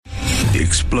The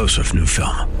explosive new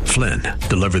film, Flynn,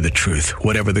 deliver the truth,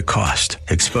 whatever the cost,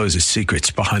 exposes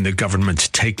secrets behind the government's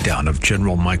takedown of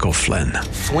General Michael Flynn.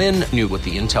 Flynn knew what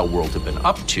the intel world had been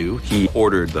up to. He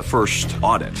ordered the first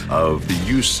audit of the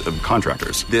use of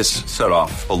contractors. This set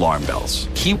off alarm bells.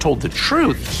 He told the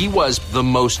truth. He was the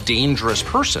most dangerous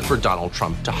person for Donald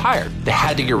Trump to hire. They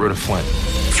had to get rid of Flynn.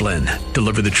 Flynn,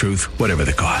 deliver the truth, whatever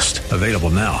the cost. Available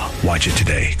now. Watch it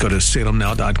today. Go to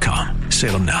salemnow.com.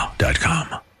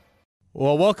 salemnow.com.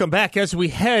 Well, welcome back. As we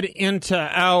head into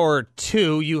hour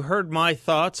two, you heard my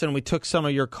thoughts, and we took some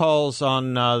of your calls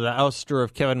on the ouster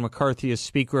of Kevin McCarthy as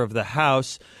Speaker of the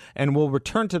House, and we'll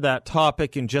return to that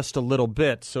topic in just a little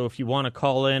bit. So if you want to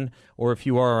call in, or if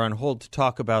you are on hold to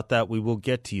talk about that, we will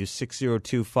get to you,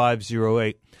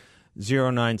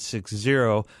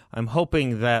 602-508-0960. I'm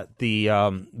hoping that the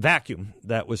vacuum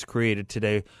that was created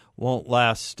today won't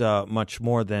last much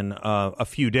more than a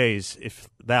few days, if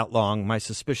that long. My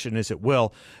suspicion is it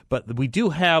will. But we do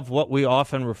have what we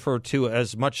often refer to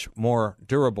as much more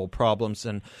durable problems,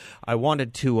 and I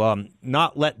wanted to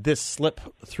not let this slip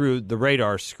through the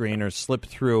radar screen or slip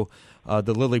through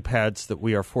the lily pads that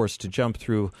we are forced to jump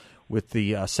through with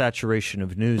the saturation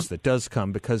of news that does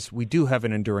come, because we do have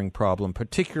an enduring problem,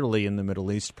 particularly in the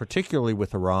Middle East, particularly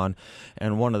with Iran.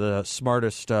 And one of the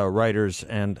smartest writers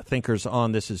and thinkers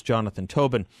on this is Jonathan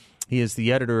Tobin. He is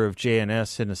the editor of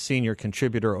JNS and a senior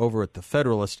contributor over at The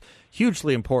Federalist.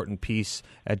 Hugely important piece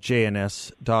at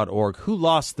jns.org. Who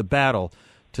lost the battle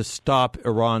to stop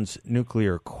Iran's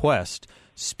nuclear quest?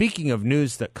 Speaking of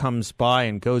news that comes by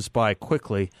and goes by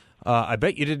quickly, I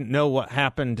bet you didn't know what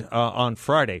happened on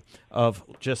Friday of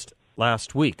just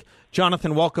last week.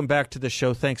 Jonathan, welcome back to the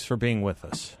show. Thanks for being with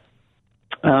us.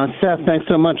 Seth, thanks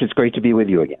so much. It's great to be with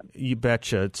you again. You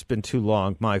betcha. It's been too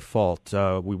long. My fault.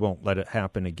 We won't let it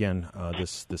happen again,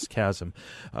 this chasm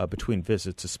between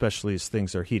visits, especially as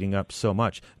things are heating up so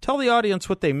much. Tell the audience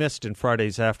what they missed in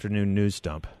Friday's afternoon news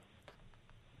dump.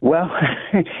 Well,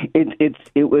 it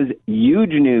was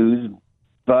huge news,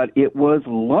 but it was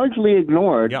largely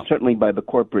ignored, certainly by the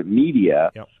corporate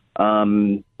media. Yep.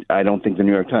 I don't think the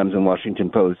New York Times and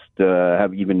Washington Post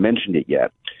have even mentioned it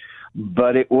yet.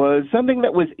 But it was something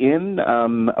that was in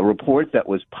a report that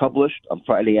was published on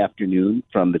Friday afternoon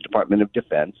from the Department of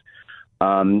Defense.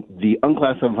 The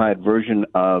unclassified version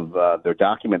of their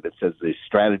document that says the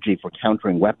strategy for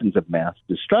countering weapons of mass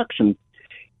destruction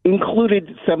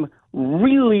included some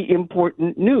really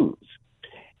important news.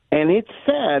 And it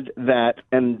said that,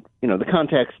 and the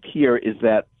context here is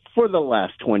that for the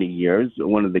last 20 years,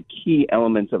 one of the key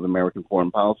elements of American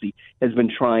foreign policy has been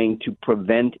trying to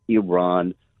prevent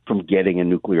Iran from getting a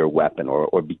nuclear weapon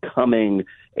or becoming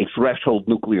a threshold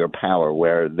nuclear power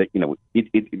where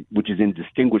which is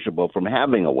indistinguishable from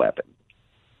having a weapon.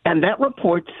 And that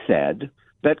report said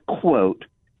that, quote,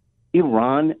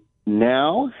 Iran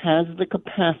now has the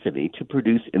capacity to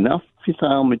produce enough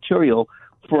fissile material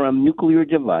for a nuclear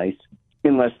device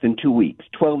in less than 2 weeks,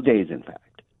 12 days, in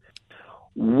fact.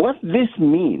 What this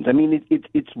means, I mean,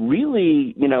 it's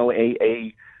really,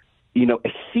 a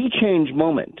sea change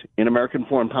moment in American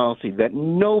foreign policy that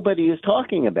nobody is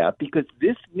talking about, because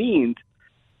this means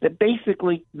that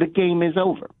basically the game is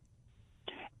over.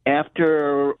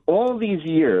 After all these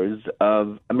years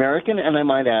of American, and I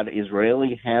might add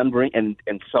Israeli hand-wringing,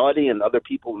 and Saudi and other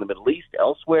people in the Middle East,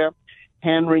 elsewhere,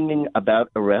 hand-wringing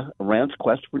about Iran's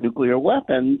quest for nuclear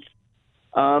weapons,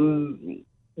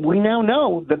 we now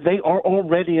know that they are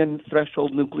already a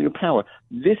threshold nuclear power.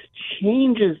 This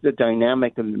changes the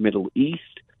dynamic in the Middle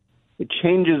East. It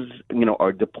changes,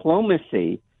 our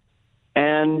diplomacy.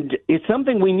 And it's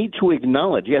something we need to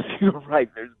acknowledge. Yes, you're right.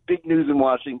 There's big news in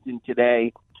Washington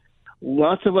today.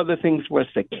 Lots of other things for us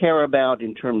to care about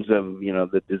in terms of,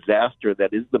 the disaster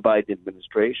that is the Biden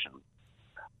administration.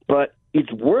 But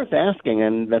it's worth asking,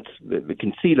 and that's the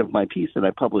conceit of my piece that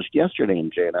I published yesterday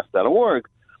in jns.org,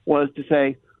 was to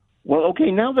say, well, okay,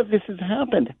 now that this has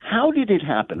happened, how did it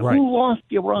happen? Right. Who lost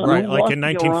Iran? Right, who like lost in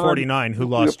 1949, who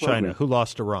lost China? program? Who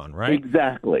lost Iran, right?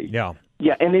 Exactly. Yeah.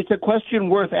 Yeah, and it's a question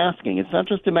worth asking. It's not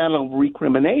just a matter of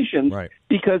recrimination, Right.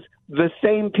 because the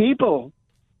same people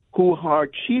who are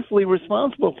chiefly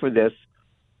responsible for this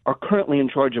are currently in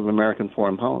charge of American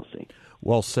foreign policy.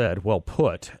 Well said, well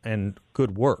put, and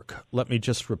good work. Let me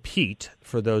just repeat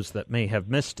for those that may have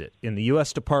missed it. In the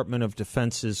U.S. Department of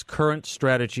Defense's current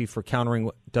strategy for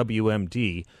countering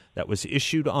WMD that was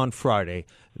issued on Friday,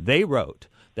 they wrote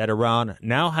that Iran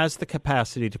now has the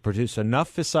capacity to produce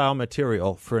enough fissile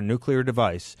material for a nuclear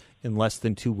device in less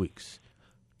than 2 weeks.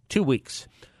 2 weeks.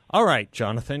 All right,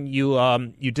 Jonathan,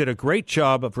 you did a great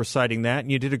job of reciting that,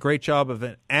 and you did a great job of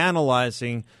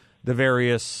analyzing the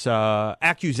various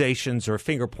accusations or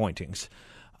finger pointings.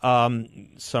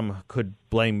 Some could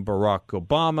blame Barack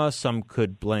Obama, some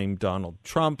could blame Donald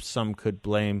Trump, some could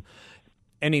blame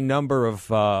any number of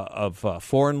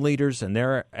foreign leaders and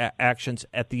their actions.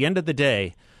 At the end of the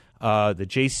day, the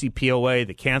JCPOA,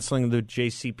 the canceling of the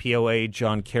JCPOA,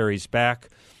 John Kerry's back,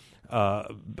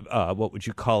 what would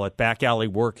you call it, back alley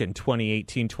work in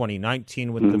 2018,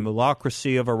 2019 with the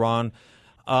mulocracy of Iran.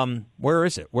 Where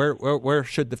is it? Where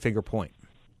should the finger point?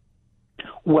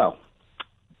 Well,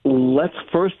 let's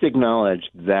first acknowledge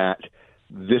that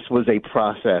this was a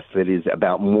process that is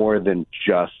about more than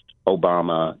just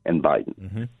Obama and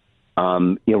Biden.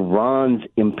 Iran's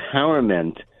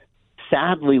empowerment,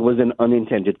 sadly, was an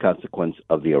unintended consequence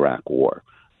of the Iraq War.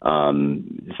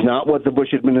 It's not what the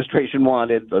Bush administration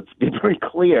wanted. Let's be very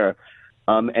clear.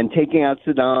 And taking out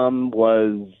Saddam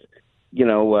was,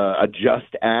 a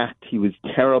just act. He was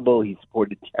terrible. He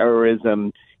supported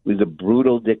terrorism. He was a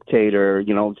brutal dictator.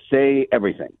 Say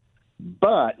everything.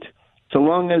 But so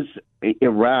long as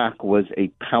Iraq was a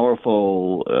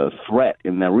powerful threat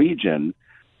in the region,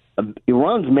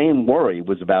 Iran's main worry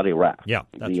was about Iraq. Yeah,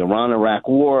 the Iran-Iraq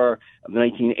War of the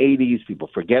 1980s, people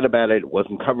forget about it. It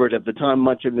wasn't covered at the time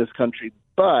much in this country.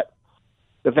 But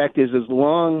the fact is, as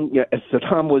long as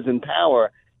Saddam was in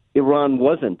power, Iran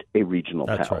wasn't a regional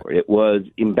power. Right. It was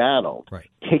embattled. Right.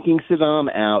 Taking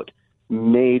Saddam out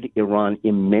made Iran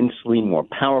immensely more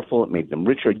powerful. It made them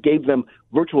richer. It gave them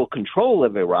virtual control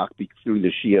of Iraq through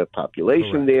the Shia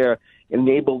population there,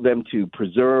 enabled them to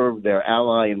preserve their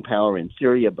ally in power in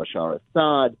Syria, Bashar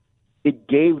Assad. It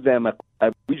gave them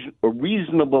a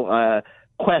reasonable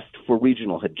quest for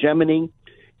regional hegemony,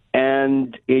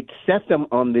 and it set them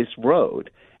on this road.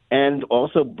 And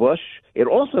also it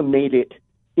also made it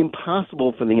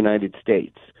impossible for the United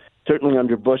States, certainly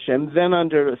under Bush and then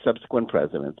under subsequent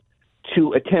presidents,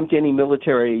 to attempt any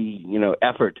military,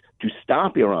 effort to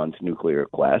stop Iran's nuclear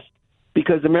quest,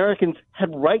 because Americans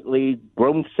had rightly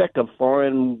grown sick of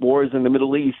foreign wars in the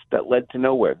Middle East that led to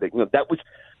nowhere.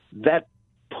 That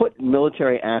put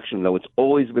military action, though it's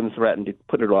always been threatened, to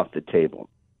put it off the table.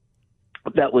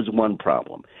 That was one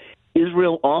problem.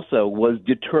 Israel also was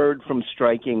deterred from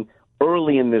striking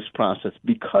early in this process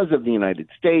because of the United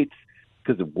States,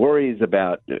 because of worries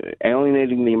about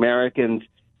alienating the Americans.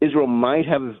 Israel might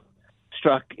have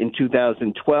struck in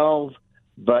 2012,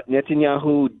 but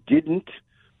Netanyahu didn't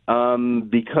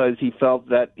because he felt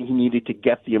that he needed to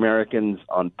get the Americans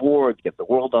on board, get the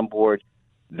world on board.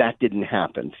 That didn't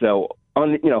happen. So,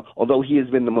 although he has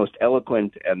been the most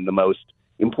eloquent and the most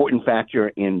important factor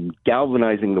in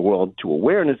galvanizing the world to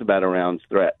awareness about Iran's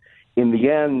threat, in the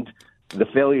end, the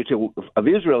failure of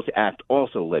Israel to act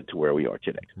also led to where we are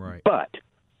today. Right. But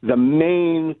the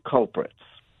main culprits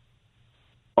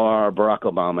are Barack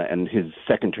Obama and his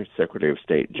second Secretary of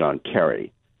State, John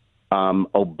Kerry.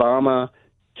 Obama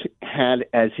had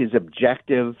as his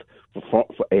objective for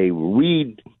a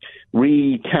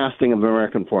recasting of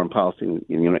American foreign policy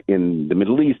in the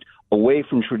Middle East away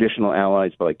from traditional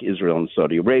allies like Israel and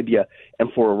Saudi Arabia,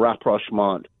 and for a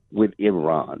rapprochement with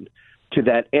Iran. To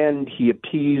that end, he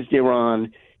appeased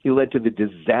Iran. He led to the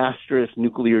disastrous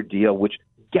nuclear deal, which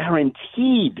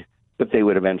guaranteed that they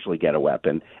would eventually get a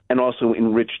weapon, and also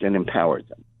enriched and empowered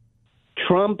them.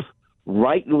 Trump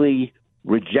rightly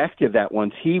rejected that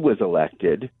once he was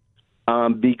elected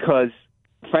because,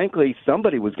 frankly,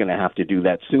 somebody was going to have to do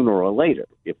that sooner or later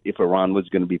if Iran was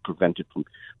going to be prevented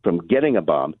from getting a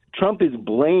bomb. Trump is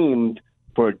blamed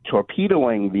for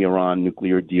torpedoing the Iran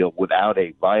nuclear deal without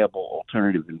a viable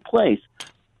alternative in place.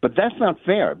 But that's not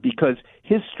fair, because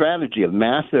his strategy of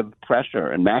massive pressure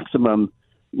and maximum,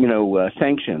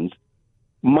 sanctions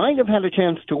might have had a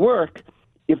chance to work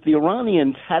if the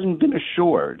Iranians hadn't been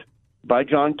assured by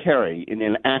John Kerry in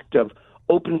an act of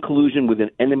open collusion with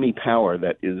an enemy power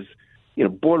that is,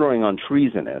 bordering on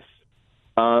treasonous,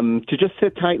 to just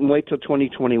sit tight and wait till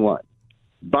 2021.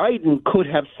 Biden could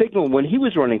have signaled when he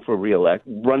was running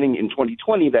in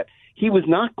 2020, that he was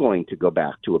not going to go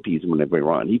back to appeasement of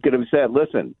Iran. He could have said,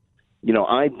 listen,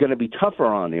 I'm going to be tougher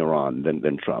on Iran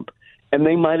than Trump. And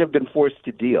they might have been forced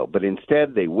to deal. But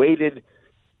instead, they waited,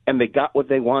 and they got what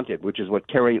they wanted, which is what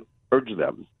Kerry urged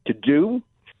them to do.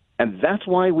 And that's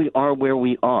why we are where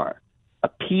we are.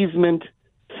 Appeasement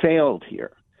failed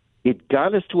here. It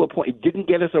got us to a point. It didn't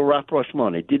get us a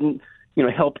rapprochement. It didn't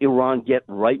help Iran get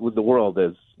right with the world,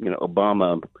 as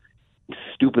Obama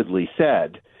stupidly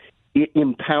said. It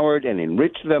empowered and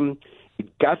enriched them.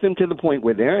 It got them to the point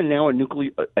where they're now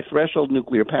a threshold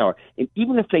nuclear power. And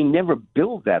even if they never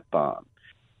build that bomb,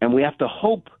 and we have to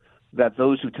hope that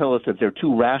those who tell us that they're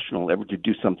too rational ever to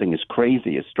do something as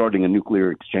crazy as starting a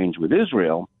nuclear exchange with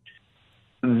Israel,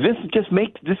 this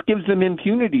gives them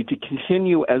impunity to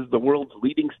continue as the world's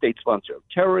leading state sponsor of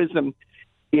terrorism.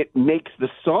 It makes the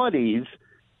Saudis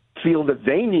feel that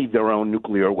they need their own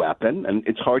nuclear weapon, and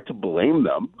it's hard to blame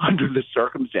them under the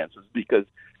circumstances because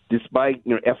despite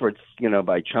efforts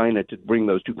by China to bring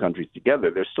those two countries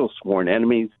together, they're still sworn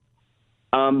enemies.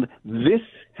 This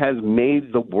has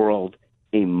made the world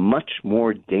a much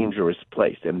more dangerous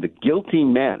place, and the guilty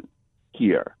men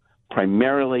here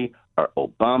primarily are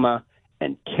Obama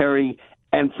and Kerry,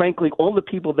 and frankly, all the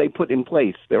people they put in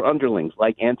place, their underlings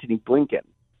like Antony Blinken,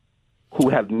 who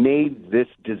have made this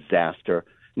disaster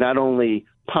not only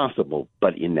possible,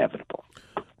 but inevitable.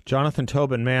 Jonathan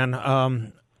Tobin,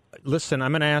 man, listen,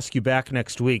 I'm going to ask you back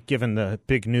next week, given the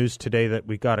big news today that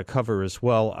we got to cover as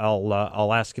well.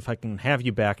 I'll ask if I can have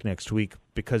you back next week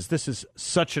because this is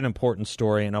such an important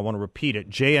story, and I want to repeat it.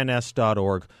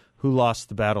 JNS.org, who lost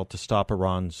the battle to stop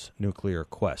Iran's nuclear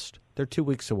quest. They're 2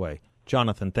 weeks away.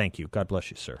 Jonathan, thank you. God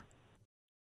bless you, sir.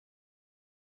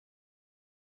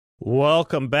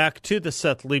 Welcome back to the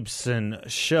Seth Leibsohn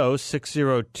Show,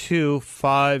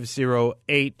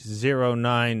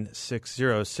 602-508-0960,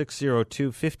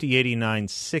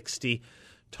 602-5089-60,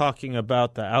 talking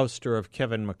about the ouster of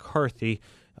Kevin McCarthy.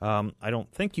 I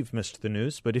don't think you've missed the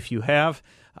news, but if you have,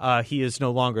 he is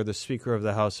no longer the Speaker of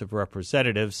the House of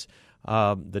Representatives.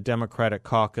 The Democratic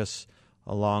caucus,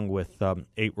 along with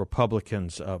 8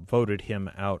 Republicans, voted him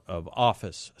out of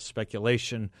office.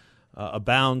 Speculation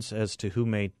abounds as to who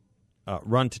may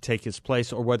run to take his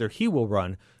place or whether he will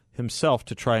run himself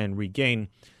to try and regain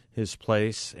his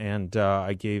place. And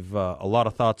I gave a lot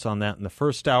of thoughts on that in the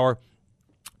first hour.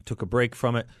 Took a break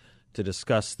from it to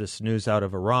discuss this news out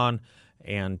of Iran,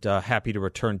 and happy to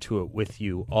return to it with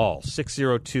you all.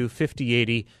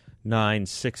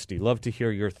 602-5080-960. Love to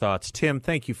hear your thoughts. Tim,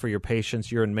 thank you for your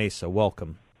patience. You're in Mesa.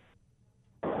 Welcome.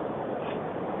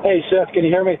 Hey, Seth, can you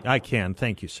hear me? I can.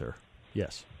 Thank you, sir.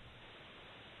 Yes.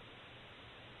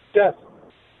 Seth.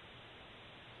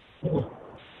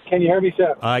 Can you hear me,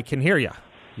 Seth? I can hear you.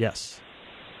 Yes.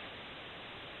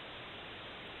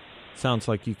 Sounds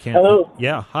like you can't. Hello?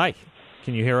 Yeah, hi.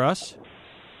 Can you hear us?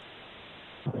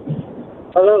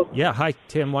 Hello? Yeah, hi,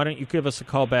 Tim. Why don't you give us a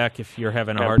call back if you're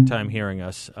having a hard time hearing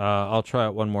us? I'll try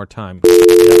it one more time. Yeah,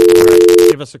 all right.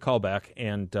 Give us a call back,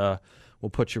 and we'll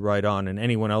put you right on. And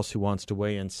anyone else who wants to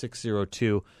weigh in,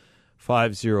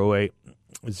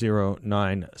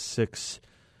 602-508-0960.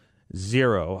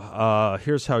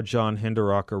 Here's how John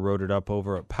Hinderocker wrote it up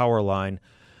over at Powerline.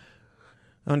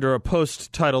 Under a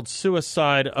post titled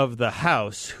Suicide of the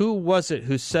House, who was it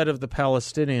who said of the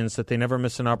Palestinians that they never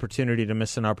miss an opportunity to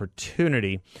miss an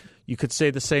opportunity? You could say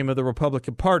the same of the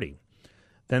Republican Party.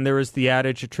 Then there is the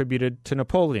adage attributed to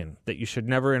Napoleon that you should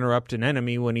never interrupt an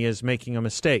enemy when he is making a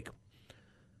mistake.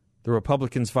 The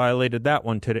Republicans violated that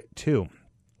one too.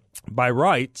 By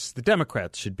rights, the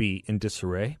Democrats should be in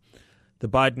disarray. The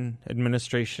Biden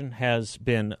administration has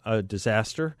been a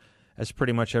disaster, as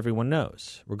pretty much everyone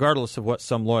knows, regardless of what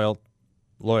some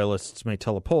loyalists may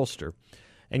tell a pollster.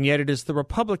 And yet it is the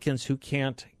Republicans who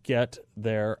can't get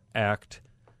their act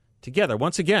together.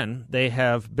 Once again, they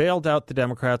have bailed out the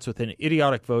Democrats with an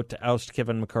idiotic vote to oust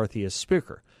Kevin McCarthy as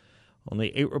Speaker.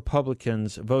 Only 8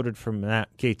 Republicans voted for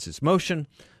Matt Gaetz's motion,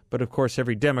 but of course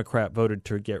every Democrat voted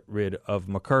to get rid of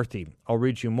McCarthy. I'll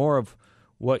read you more of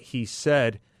what he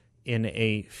said in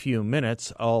a few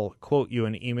minutes. I'll quote you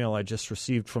an email I just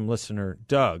received from listener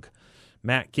Doug.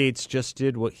 Matt Gaetz just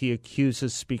did what he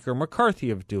accuses Speaker McCarthy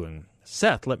of doing.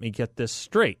 Seth, let me get this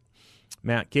straight.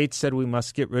 Matt Gaetz said we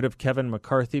must get rid of Kevin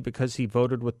McCarthy because he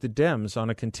voted with the Dems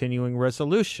on a continuing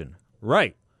resolution.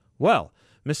 Right. Well,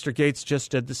 Mr. Gaetz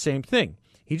just did the same thing.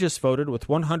 He just voted with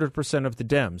 100% of the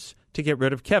Dems to get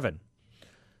rid of Kevin.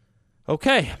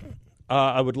 Okay.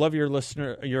 I would love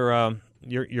the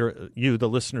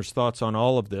listener's thoughts on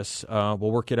all of this.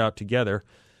 We'll work it out together.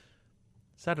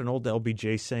 Is that an old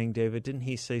LBJ saying, David? Didn't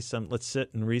he say let's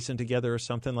sit and reason together or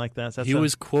something like that? He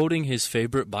was quoting his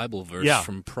favorite Bible verse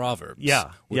from Proverbs,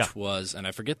 which was, and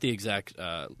I forget the exact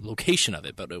location of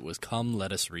it, but it was, come,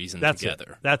 let us reason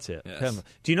together. That's it. Yes.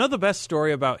 Do you know the best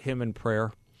story about him in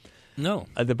prayer? No.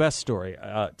 The best story.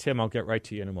 Tim, I'll get right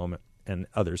to you in a moment, and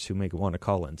others who may want to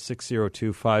call in,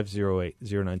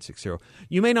 602-508-0960.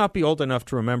 You may not be old enough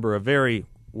to remember a very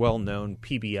well-known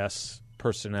PBS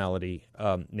personality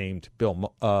named Bill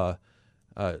Moyer.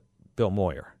 Do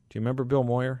you remember Bill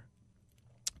Moyer?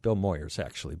 Bill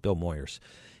Moyers.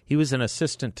 He was an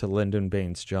assistant to Lyndon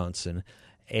Baines Johnson,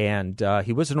 and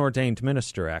he was an ordained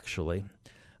minister, actually.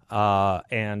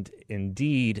 And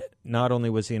indeed, not only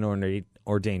was he an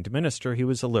ordained minister. He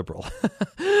was a liberal.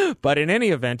 But in any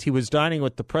event, he was dining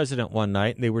with the president one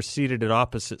night, and they were seated at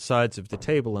opposite sides of the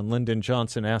table, and Lyndon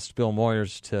Johnson asked Bill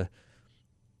Moyers to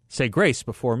say grace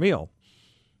before a meal.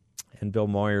 And Bill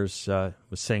Moyers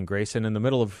was saying grace, and in the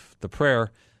middle of the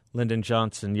prayer, Lyndon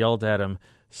Johnson yelled at him,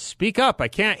 "Speak up, I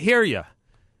can't hear you."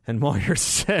 And Moyers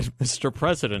said, "Mr.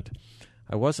 President,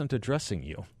 I wasn't addressing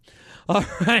you." All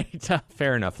right,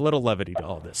 fair enough. A little levity to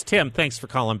all this. Tim, thanks for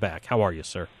calling back. How are you,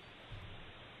 sir?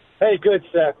 Hey, good,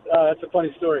 Seth. That's a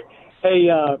funny story. Hey,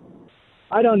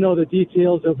 I don't know the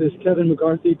details of this Kevin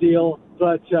McCarthy deal,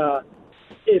 but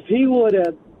if he would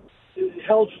have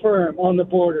held firm on the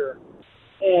border,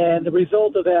 and the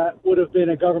result of that would have been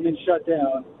a government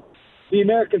shutdown, the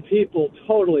American people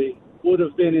totally would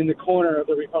have been in the corner of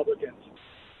the Republicans.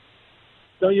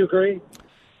 Don't you agree?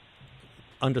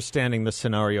 Understanding the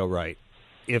scenario right.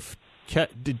 If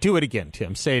do it again,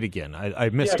 Tim. Say it again. I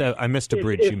missed a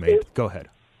bridge you made. Go ahead.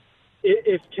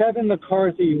 If Kevin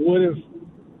McCarthy would have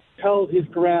held his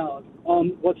ground on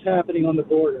what's happening on the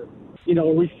border,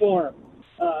 reform,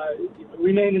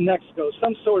 remain in Mexico,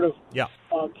 some sort of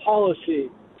policy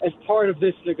as part of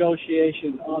this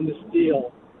negotiation on this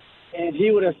deal, and he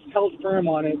would have held firm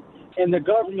on it, and the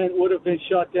government would have been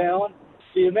shut down,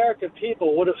 the American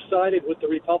people would have sided with the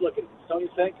Republicans, don't you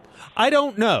think? I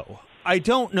don't know.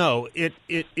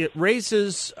 It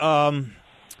raises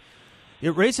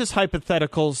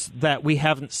hypotheticals that we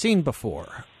haven't seen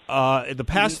before. The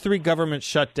past three government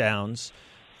shutdowns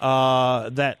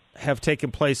that have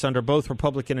taken place under both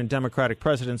Republican and Democratic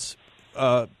presidents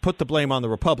put the blame on the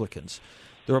Republicans.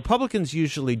 The Republicans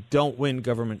usually don't win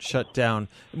government shutdown,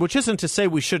 which isn't to say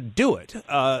we should do it.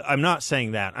 I'm not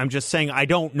saying that. I'm just saying I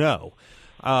don't know.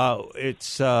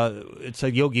 It's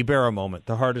a Yogi Berra moment.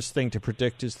 The hardest thing to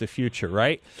predict is the future,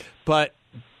 right? But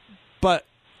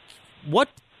what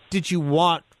did you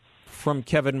want from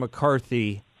Kevin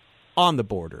McCarthy on the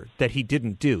border that he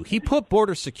didn't do? He put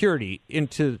border security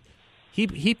into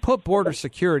he put border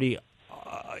security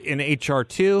in H.R.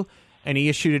 2, and he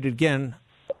issued it again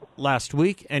last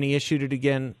week, and he issued it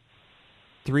again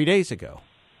 3 days ago.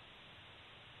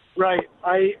 Right.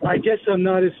 I guess I'm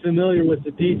not as familiar with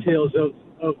the details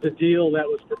of the deal that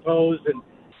was proposed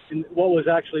and what was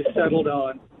actually settled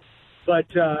on. But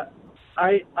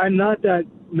I'm not that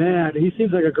mad. He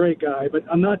seems like a great guy, but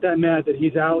I'm not that mad that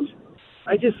he's out.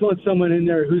 I just want someone in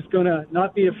there who's going to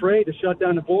not be afraid to shut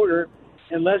down the border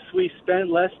unless we spend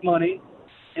less money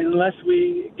and unless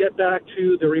we get back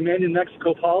to the Remain in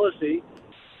Mexico policy.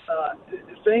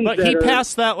 But he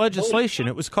passed that legislation.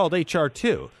 It was called H.R.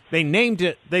 2. They named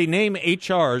it. They name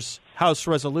H.R.'s House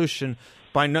resolution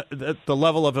by the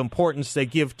level of importance they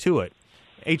give to it.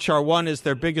 H.R. 1 is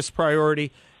their biggest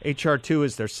priority. H.R. 2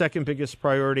 is their second biggest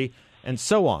priority, and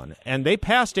so on. And they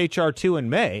passed H.R. 2 in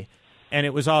May, and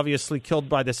it was obviously killed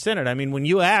by the Senate. I mean, when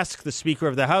you ask the Speaker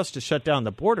of the House to shut down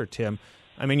the border, Tim,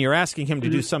 I mean, you're asking him to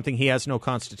do something he has no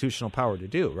constitutional power to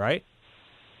do, right?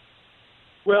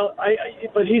 Well,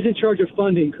 but he's in charge of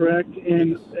funding, correct?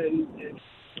 And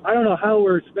I don't know how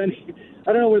we're spending.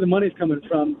 I don't know where the money's coming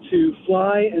from to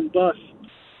fly and bus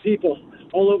people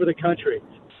all over the country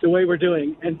the way we're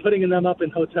doing and putting them up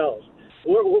in hotels.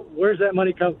 Where's that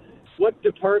money come? What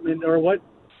department or what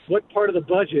part of the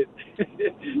budget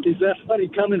is that money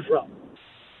coming from?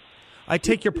 I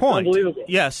take your point. Unbelievable.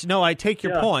 Yes, no, I take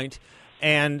your point.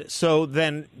 And so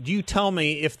then you tell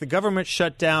me, if the government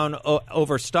shut down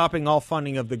over stopping all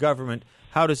funding of the government,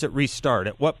 how does it restart?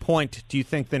 At what point do you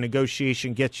think the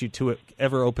negotiation gets you to it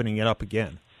ever opening it up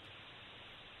again?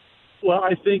 Well,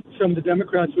 I think some of the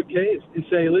Democrats would cave and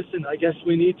say, listen, I guess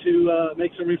we need to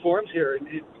make some reforms here. And,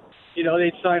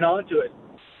 they'd sign on to it.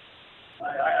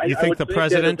 You think the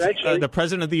president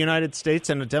of the United States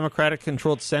and a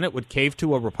Democratic-controlled Senate would cave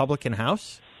to a Republican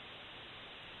House?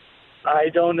 I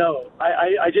don't know.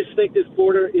 I just think this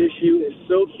border issue is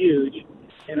so huge,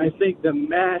 and I think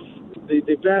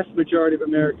the vast majority of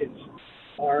Americans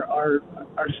are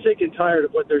sick and tired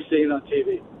of what they're seeing on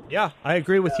TV. Yeah, I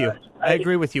agree with you. I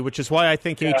agree with you, which is why I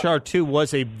think H.R. 2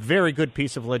 was a very good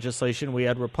piece of legislation. We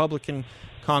had Republican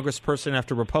congressperson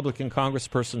after Republican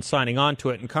congressperson signing on to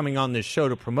it and coming on this show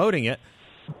to promoting it,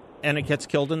 and it gets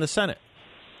killed in the Senate.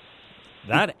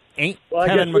 That ain't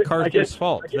Kevin McCarthy's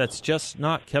fault. That's just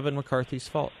not Kevin McCarthy's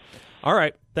fault. All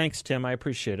right. Thanks, Tim. I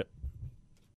appreciate it.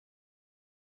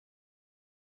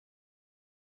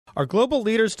 Are global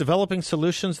leaders developing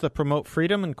solutions that promote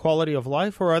freedom and quality of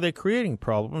life, or are they creating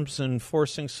problems and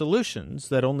forcing solutions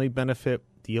that only benefit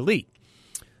the elite?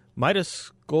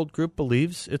 Midas Gold Group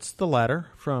believes it's the latter.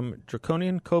 From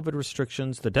draconian COVID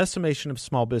restrictions, the decimation of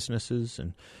small businesses,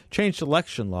 and changed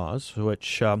election laws,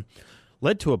 which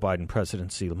led to a Biden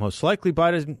presidency. Most likely,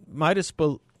 Midas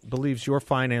believes your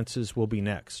finances will be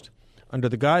next. Under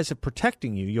the guise of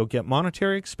protecting you, you'll get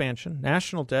monetary expansion,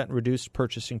 national debt, and reduced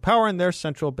purchasing power, and their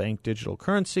central bank digital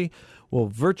currency will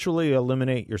virtually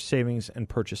eliminate your savings and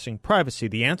purchasing privacy.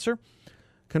 The answer?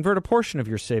 Convert a portion of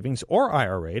your savings or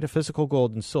IRA to physical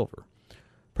gold and silver.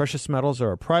 Precious metals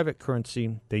are a private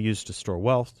currency they use to store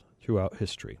wealth throughout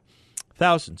history.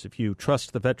 Thousands of you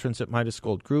trust the veterans at Midas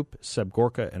Gold Group, Seb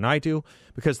Gorka and I do,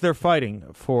 because they're fighting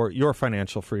for your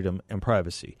financial freedom and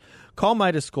privacy. Call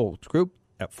Midas Gold Group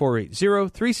at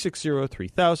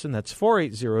 480-360-3000. That's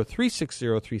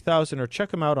 480-360-3000, or check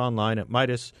them out online at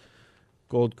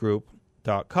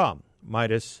MidasGoldGroup.com.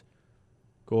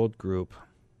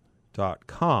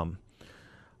 MidasGoldGroup.com.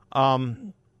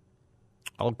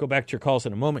 I'll go back to your calls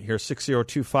in a moment here.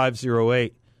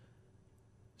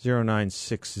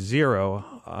 602-508-0960.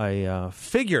 I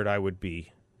figured I would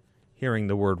be hearing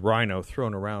the word rhino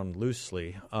thrown around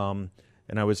loosely, and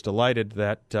I was delighted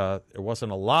that there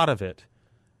wasn't a lot of it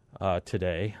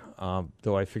today,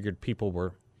 though I figured people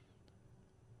were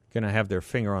going to have their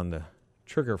finger on the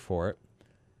trigger for it.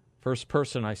 First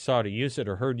person I saw to use it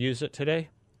or heard use it today,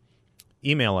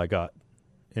 in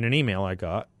an email I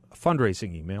got, a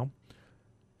fundraising email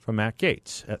from Matt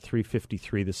Gaetz at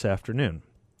 3:53 this afternoon.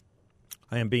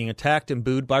 I am being attacked and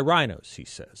booed by rhinos, he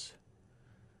says.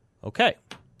 Okay.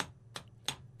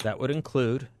 That would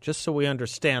include, just so we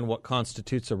understand what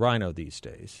constitutes a rhino these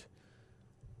days,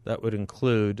 that would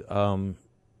include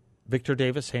Victor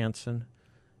Davis Hanson.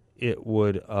 It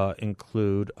would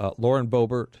include Lauren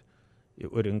Boebert.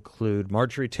 It would include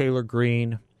Marjorie Taylor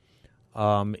Greene.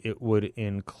 It would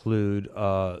include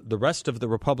the rest of the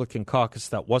Republican caucus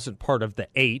that wasn't part of the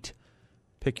 8.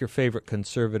 Pick your favorite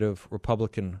conservative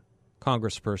Republican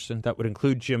congressperson. That would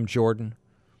include Jim Jordan.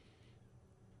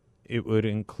 It would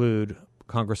include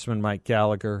Congressman Mike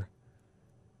Gallagher.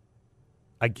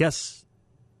 I guess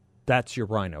that's your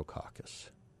rhino caucus.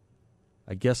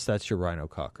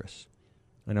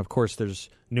 And, of course, there's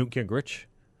Newt Gingrich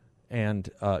and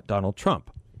Donald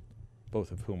Trump,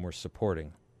 both of whom were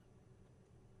supporting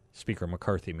Speaker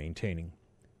McCarthy maintaining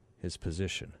his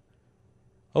position.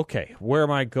 Okay, where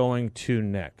am I going to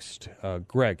next?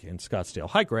 Greg in Scottsdale.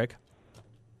 Hi, Greg.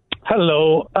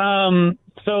 Hello.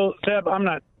 So, Seb,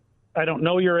 I don't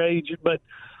know your age, but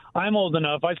I'm old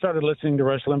enough. I started listening to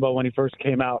Rush Limbaugh when he first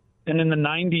came out. And in the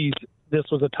 90s, this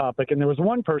was a topic. And there was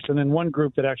one person in one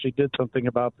group that actually did something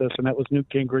about this, and that was Newt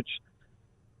Gingrich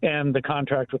and the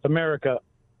contract with America.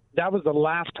 That was the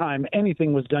last time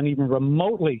anything was done even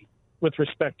remotely with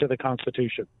respect to the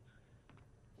Constitution.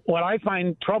 What I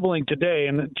find troubling today,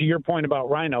 and to your point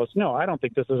about rhinos, no, I don't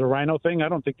think this is a rhino thing. I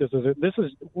don't think this is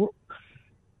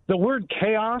the word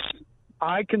chaos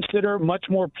I consider much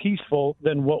more peaceful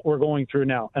than what we're going through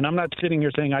now. And I'm not sitting here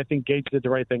saying I think Gaetz did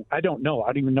the right thing. I don't know. I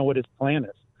don't even know what his plan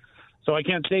is. So I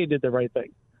can't say he did the right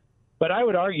thing. But I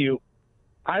would argue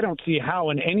I don't see how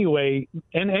in any way,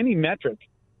 in any metric,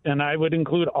 and I would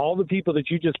include all the people that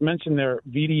you just mentioned there,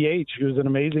 VDH, who's an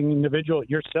amazing individual,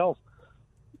 yourself,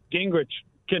 Gingrich.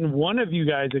 Can one of you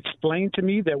guys explain to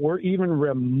me that we're even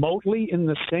remotely in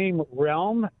the same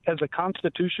realm as a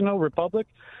constitutional republic?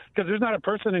 Because there's not a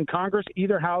person in Congress,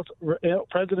 either House,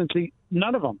 presidency,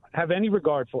 none of them have any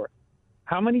regard for it.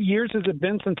 How many years has it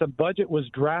been since a budget was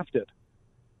drafted,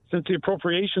 since the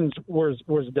appropriations was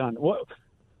done?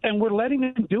 And we're letting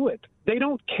them do it. They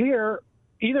don't care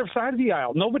either side of the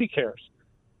aisle. Nobody cares.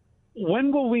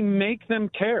 When will we make them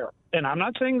care? And I'm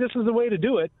not saying this is the way to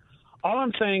do it. All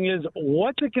I'm saying is,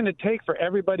 what's it going to take for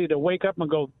everybody to wake up and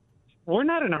go, we're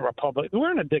not in a republic, we're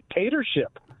in a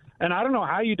dictatorship. And I don't know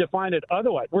how you define it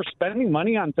otherwise. We're spending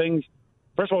money on things.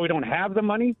 First of all, we don't have the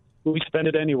money. We spend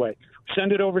it anyway.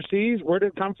 Send it overseas. Where did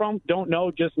it come from? Don't know,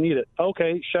 just need it.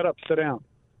 Okay, shut up, sit down.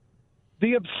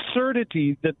 The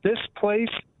absurdity that this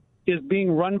place is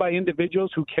being run by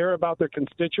individuals who care about their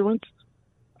constituents,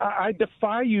 I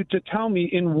defy you to tell me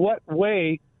in what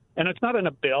way. And it's not in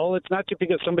a bill. It's not just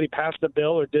because somebody passed a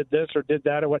bill or did this or did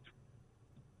that or what.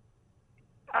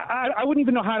 I wouldn't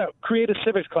even know how to create a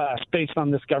civics class based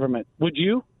on this government. Would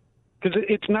you? Because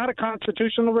it's not a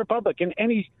constitutional republic in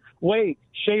any way,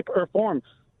 shape, or form.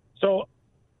 So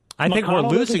I think we're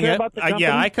losing it.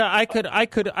 Yeah, I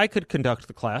could conduct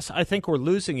the class. I think we're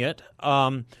losing it.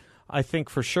 I think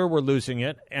for sure we're losing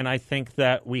it, and I think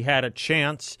that we had a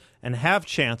chance and have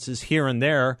chances here and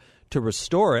there to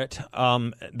restore it.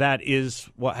 That is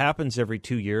what happens every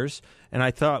 2 years. And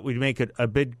I thought we made a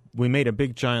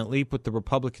big giant leap with the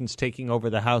Republicans taking over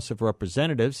the House of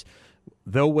Representatives,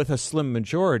 though with a slim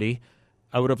majority.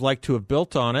 I would have liked to have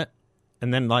built on it,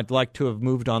 and then I'd like to have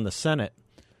moved on the Senate.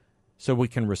 so we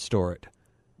can restore it.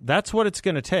 That's what it's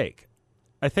going to take.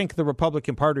 I think the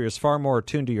Republican Party is far more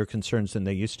attuned to your concerns than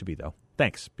they used to be, though.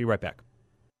 Thanks. Be right back.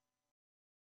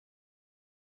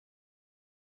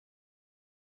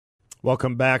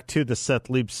 Welcome back to the Seth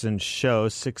Leibsohn Show,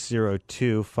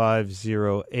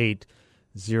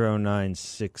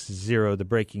 602-508-0960. The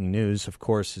breaking news, of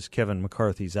course, is Kevin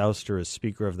McCarthy's ouster as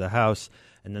Speaker of the House.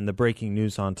 And then the breaking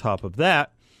news on top of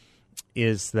that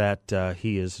is that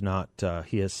he has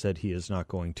said he is not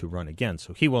going to run again.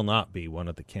 So he will not be one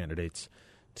of the candidates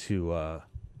he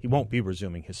won't be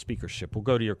resuming his speakership. We'll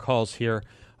go to your calls here.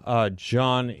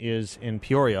 John is in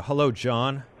Peoria. Hello,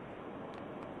 John.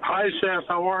 Hi, Seth.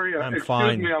 How are you? I'm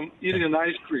fine. Excuse me, I'm eating an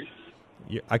ice cream.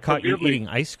 I caught you eating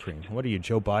ice cream. What are you,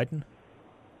 Joe Biden?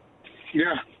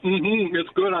 Yeah. Mm-hmm. It's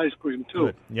good ice cream, too.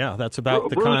 Good. Yeah, that's about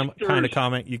the kind of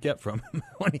comment you get from him.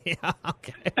 Yeah,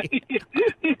 okay.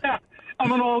 Yeah,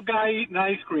 I'm an old guy eating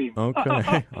ice cream.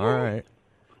 Okay. All right.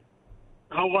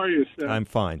 How are you, Seth? I'm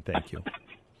fine, thank you.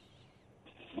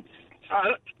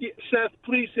 Seth,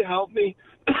 please help me.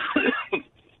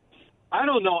 I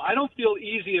don't know. I don't feel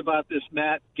easy about this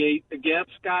Matt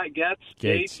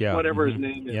Gaetz, yeah. Whatever his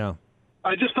name is. Yeah.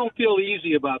 I just don't feel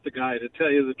easy about the guy, to tell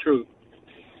you the truth.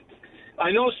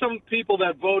 I know some people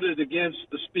that voted against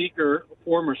the speaker,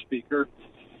 former speaker,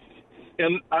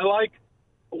 and I like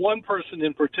one person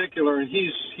in particular, and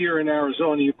he's here in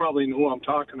Arizona. You probably know who I'm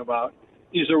talking about.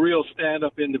 He's a real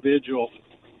stand-up individual.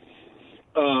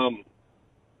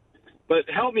 But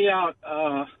help me out.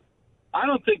 I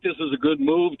don't think this is a good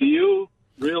move. Do you?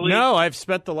 Really? No, I've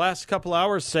spent the last couple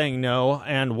hours saying no,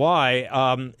 and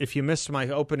why. If you missed my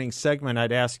opening segment,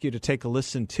 I'd ask you to take a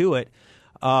listen to it.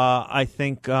 I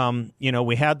think,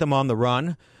 we had them on the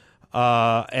run,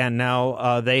 and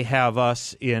now they have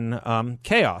us in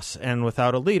chaos and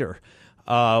without a leader.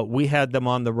 We had them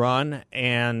on the run,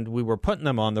 and we were putting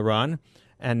them on the run,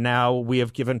 and now we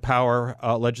have given power,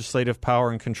 legislative power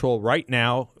and control right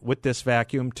now with this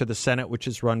vacuum to the Senate, which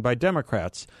is run by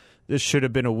Democrats. This should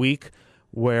have been a week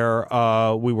where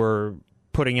we were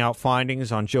putting out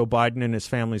findings on Joe Biden and his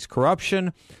family's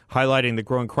corruption, highlighting the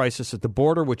growing crisis at the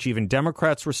border, which even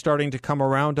Democrats were starting to come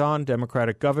around on,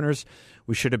 Democratic governors.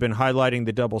 We should have been highlighting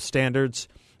the double standards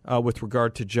with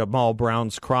regard to Jamal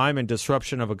Brown's crime and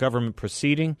disruption of a government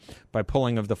proceeding by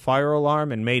pulling of the fire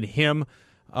alarm, and made him,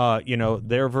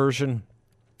 their version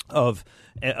of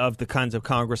the kinds of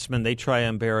congressmen they try to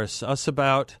embarrass us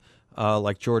about,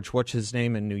 like George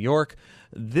what's-his-name in New York.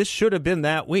 This should have been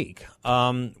that week.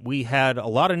 We had a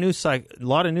lot of news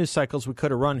cycles we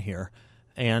could have run here,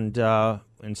 and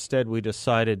instead we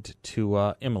decided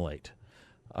to immolate.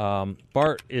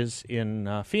 Bart is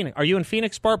in Phoenix. Are you in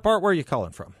Phoenix, Bart? Bart, where are you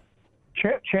calling from?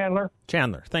 Chandler.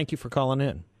 Chandler. Thank you for calling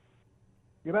in.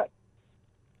 You bet.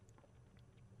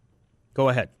 Go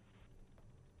ahead.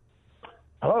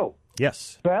 Hello.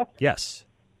 Yes. Seth? Yes.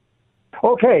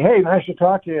 Okay. Hey, nice to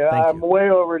talk to you. Thank you. Way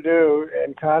overdue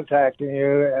in contacting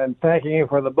you and thanking you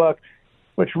for the book,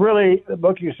 which really, the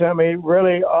book you sent me,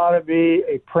 really ought to be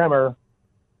a primer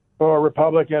for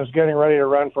Republicans getting ready to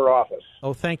run for office.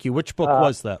 Oh, thank you. Which book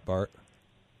was that, Bart?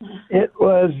 It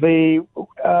was I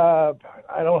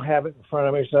don't have it in front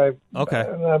of me, so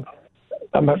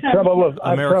I'm in trouble with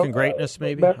American Greatness,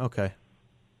 maybe? Okay.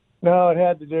 No, it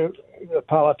had to do with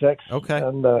politics. Okay.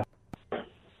 And at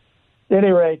any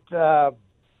rate,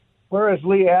 where is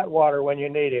Lee Atwater when you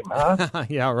need him, huh?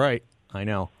 Yeah, right. I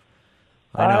know.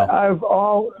 I've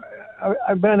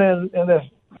been in this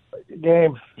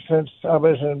game since I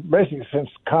was basically since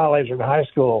college and high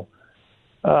school,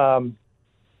 and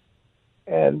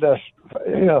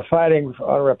fighting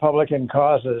on Republican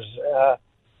causes.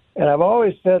 And I've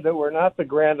always said that we're not the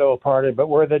grand old party, but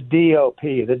we're the DOP,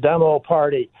 the dumb old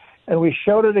party. And we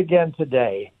showed it again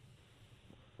today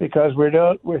because we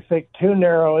think too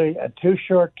narrowly and too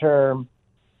short term.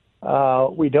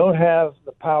 We don't have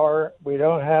the power. We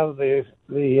don't have the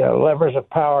levers of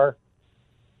power.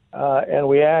 And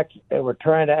we're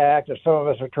trying to act, or some of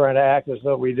us are trying to act as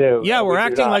though we do. Yeah, we're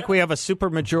acting like we have a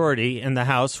supermajority in the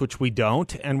House, which we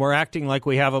don't, and we're acting like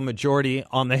we have a majority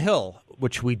on the Hill,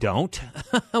 which we don't.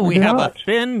 We have a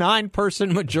thin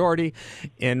 9-person majority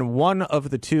in one of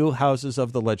the two houses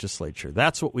of the legislature.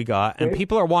 That's what we got, and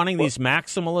people are wanting these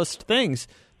maximalist things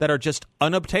that are just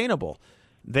unobtainable.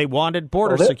 They wanted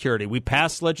border security. We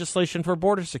passed legislation for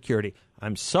border security.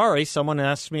 I'm sorry, someone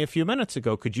asked me a few minutes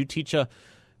ago, could you teach a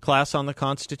class on the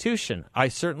Constitution? I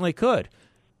certainly could.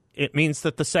 It means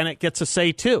that the Senate gets a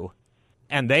say, too.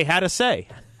 And they had a say.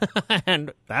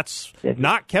 And that's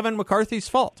not Kevin McCarthy's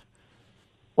fault.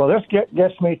 Well, this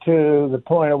gets me to the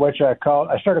point at which I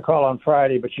started a call on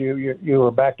Friday, but you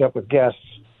were backed up with guests.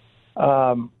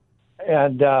 And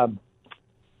And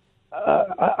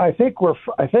I think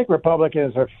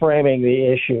Republicans are framing the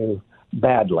issue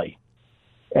badly,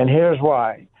 and here's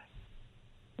why.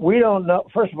 We don't know.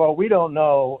 First of all, we don't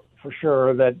know for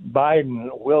sure that Biden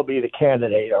will be the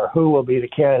candidate or who will be the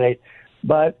candidate,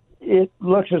 but it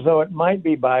looks as though it might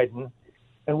be Biden,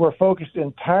 and we're focused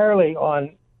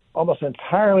almost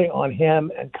entirely on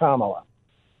him and Kamala.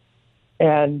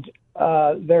 And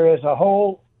there is a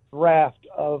whole raft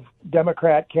of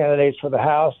Democrat candidates for the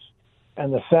House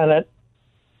and the Senate,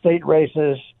 state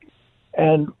races,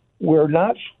 and we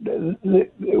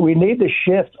need to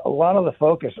shift a lot of the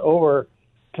focus over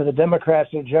to the Democrats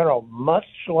in general, much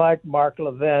like Mark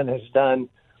Levin has done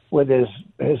with his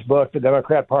book, The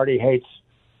Democrat Party Hates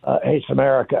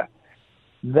America.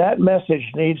 That message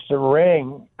needs to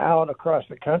ring out across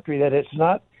the country that it's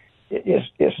not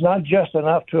just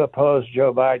enough to oppose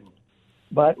Joe Biden,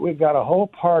 but we've got a whole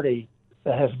party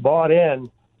that has bought in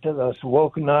to this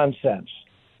woke nonsense,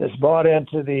 that's bought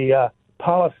into the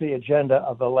policy agenda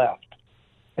of the left.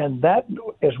 And that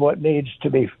is what needs to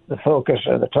be the focus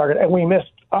and the target. And we missed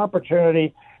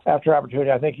opportunity after opportunity.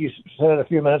 I think you said it a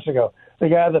few minutes ago. The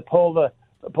guy that pulled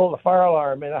the fire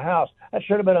alarm in a house, that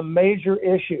should have been a major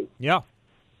issue. Yeah,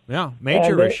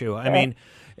 major issue. I mean,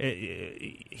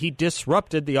 he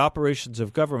disrupted the operations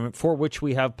of government for which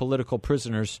we have political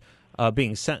prisoners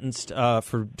being sentenced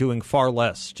for doing far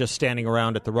less, just standing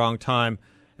around at the wrong time,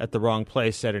 at the wrong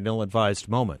place, at an ill-advised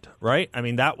moment, right? I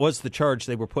mean, that was the charge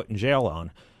they were put in jail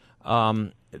on.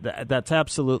 That's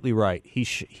absolutely right. He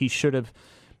should have.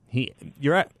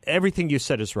 Everything you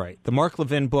said is right. The Mark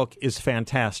Levin book is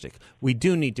fantastic. We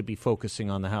do need to be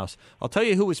focusing on the House. I'll tell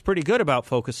you who was pretty good about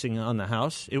focusing on the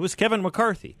House. It was Kevin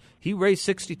McCarthy. He raised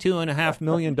 $62.5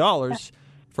 million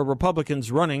for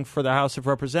Republicans running for the House of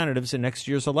Representatives in next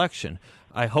year's election.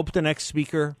 I hope the next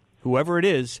speaker, whoever it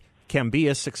is, can be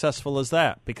as successful as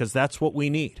that, because that's what we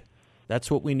need. That's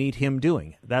what we need him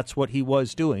doing. That's what he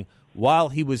was doing while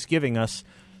he was giving us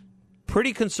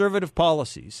pretty conservative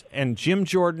policies. And Jim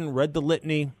Jordan read the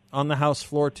litany on the House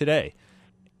floor today.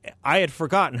 I had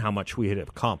forgotten how much we had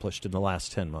accomplished in the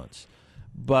last 10 months.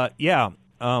 But,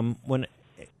 when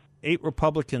 8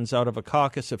 Republicans out of a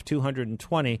caucus of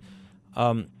 220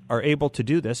 are able to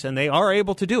do this, and they are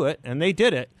able to do it, and they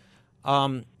did it,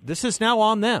 this is now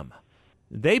on them.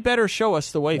 They better show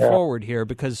us the way forward here,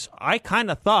 because I kind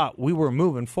of thought we were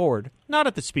moving forward, not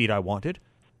at the speed I wanted,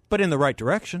 but in the right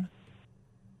direction.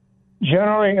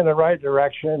 Generally in the right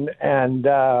direction, and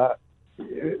I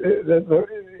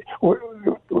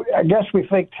guess we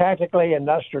think tactically and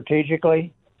not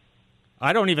strategically.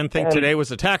 I don't even think today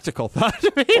was a tactical thought,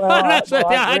 to be honest.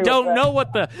 I don't know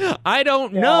what the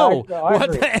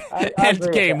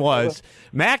end game was.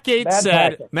 Matt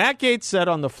Gaetz said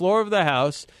on the floor of the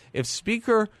House, if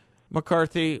Speaker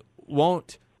McCarthy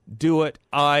won't do it,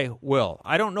 I will.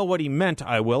 I don't know what he meant,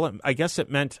 I will. I guess it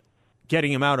meant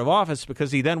getting him out of office,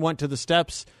 because he then went to the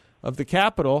steps of the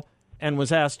Capitol and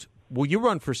was asked, will you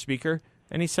run for Speaker?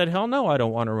 And he said, hell no, I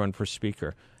don't want to run for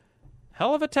Speaker.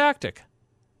 Hell of a tactic.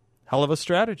 Hell of a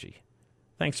strategy.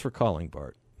 Thanks for calling,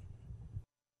 Bart.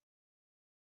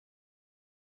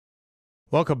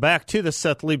 Welcome back to the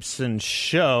Seth Leibsohn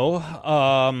Show.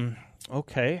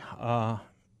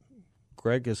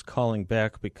 Greg is calling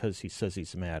back because he says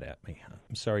he's mad at me.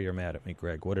 I'm sorry you're mad at me,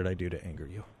 Greg. What did I do to anger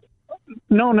you?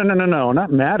 No,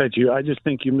 not mad at you. I just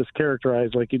think you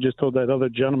mischaracterized, like you just told that other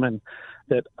gentleman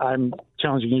that I'm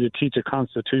challenging you to teach a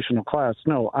constitutional class.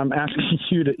 No, I'm asking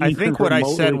you to. I think what I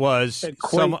said was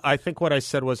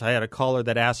I had a caller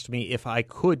that asked me if I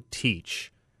could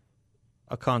teach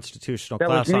a constitutional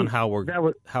class on how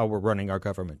we're running our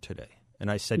government today. And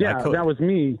I said, I could. That was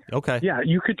me. Okay. Yeah,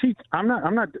 you could teach. I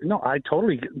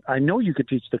know you could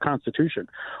teach the Constitution.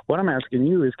 What I'm asking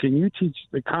you is, can you teach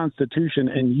the Constitution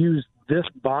and use this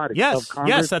body of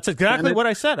Congress? Yes, that's exactly what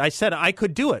I said. I said I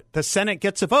could do it. The Senate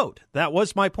gets a vote. That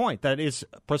was my point. That is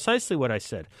precisely what I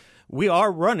said. We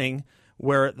are running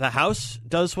where the House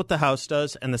does what the House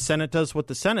does and the Senate does what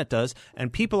the Senate does,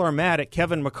 and people are mad at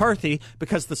Kevin McCarthy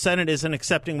because the Senate isn't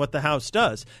accepting what the House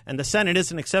does. And the Senate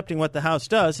isn't accepting what the House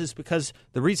does is because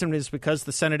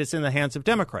the Senate is in the hands of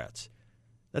Democrats.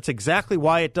 That's exactly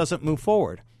why it doesn't move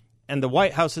forward. And the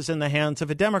White House is in the hands of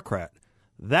a Democrat.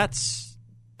 That's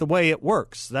the way it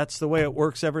works. That's the way it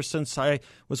works ever since I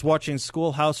was watching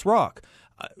Schoolhouse Rock.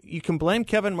 You can blame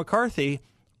Kevin McCarthy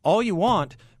all you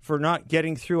want for not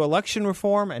getting through election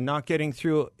reform and not getting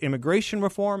through immigration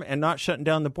reform and not shutting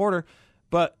down the border.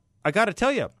 But I got to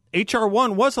tell you, H.R.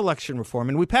 1 was election reform,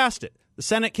 and we passed it. The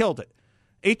Senate killed it.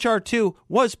 H.R. 2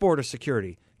 was border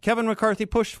security. Kevin McCarthy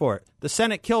pushed for it. The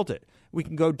Senate killed it. We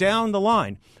can go down the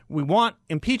line. We want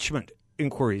impeachment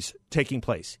inquiries taking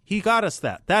place. He got us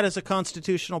that. That is a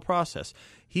constitutional process.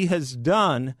 He has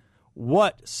done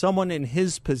what someone in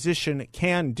his position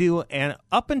can do. And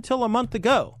up until a month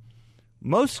ago,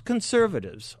 most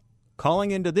conservatives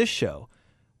calling into this show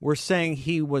were saying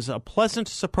he was a pleasant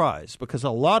surprise because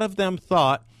a lot of them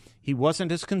thought he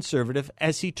wasn't as conservative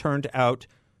as he turned out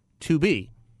to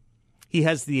be. He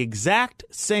has the exact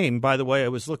same, by the way, I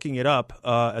was looking it up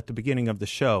at the beginning of the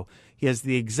show. He has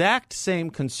the exact same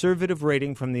conservative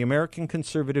rating from the American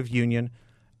Conservative Union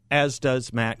as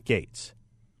does Matt Gaetz.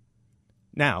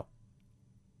 Now,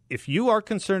 if you are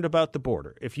concerned about the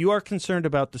border, if you are concerned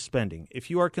about the spending, if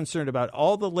you are concerned about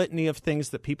all the litany of things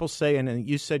that people say and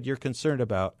you said you're concerned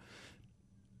about,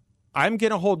 I'm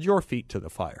going to hold your feet to the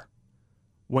fire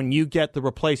when you get the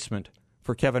replacement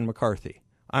for Kevin McCarthy.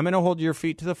 I'm going to hold your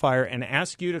feet to the fire and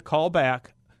ask you to call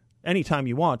back anytime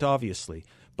you want, obviously,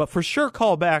 but for sure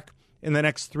call back in the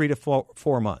next 3 to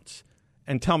 4 months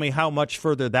and tell me how much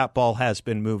further that ball has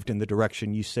been moved in the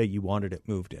direction you say you wanted it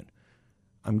moved in.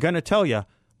 I'm going to tell you,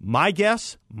 my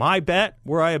guess, my bet,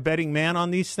 were I a betting man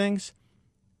on these things,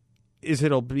 is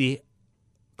it'll be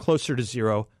closer to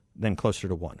 0 than closer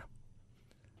to 1.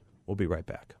 We'll be right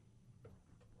back.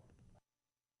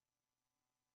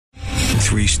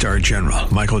 3-star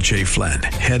General Michael J. Flynn,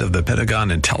 head of the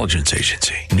Pentagon Intelligence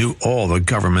Agency, knew all the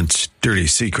government's dirty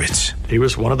secrets. He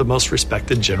was one of the most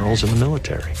respected generals in the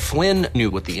military. Flynn knew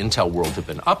what the intel world had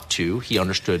been up to. He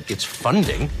understood its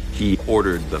funding. He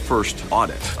ordered the first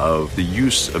audit of the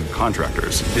use of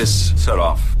contractors. This set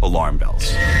off alarm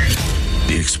bells.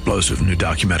 The explosive new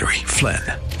documentary, Flynn,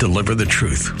 Deliver the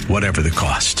Truth, Whatever the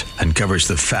Cost, uncovers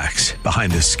the facts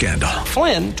behind this scandal.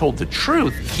 Flynn told the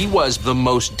truth. He was the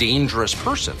most dangerous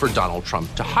person for Donald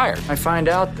Trump to hire. I find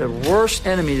out the worst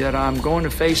enemy that I'm going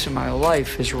to face in my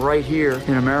life is right here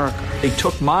in America. They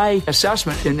took my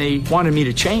assessment and they wanted me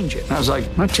to change it. And I was like,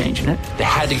 I'm not changing it. They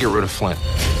had to get rid of Flynn.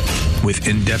 With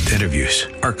in-depth interviews,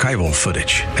 archival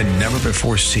footage, and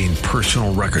never-before-seen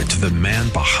personal records of the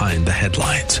man behind the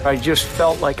headlines. I just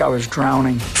felt like I was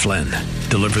drowning. Flynn,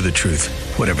 Deliver the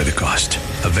Truth, Whatever the Cost.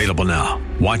 Available now.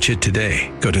 Watch it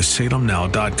today. Go to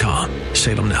salemnow.com.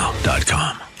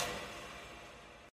 salemnow.com.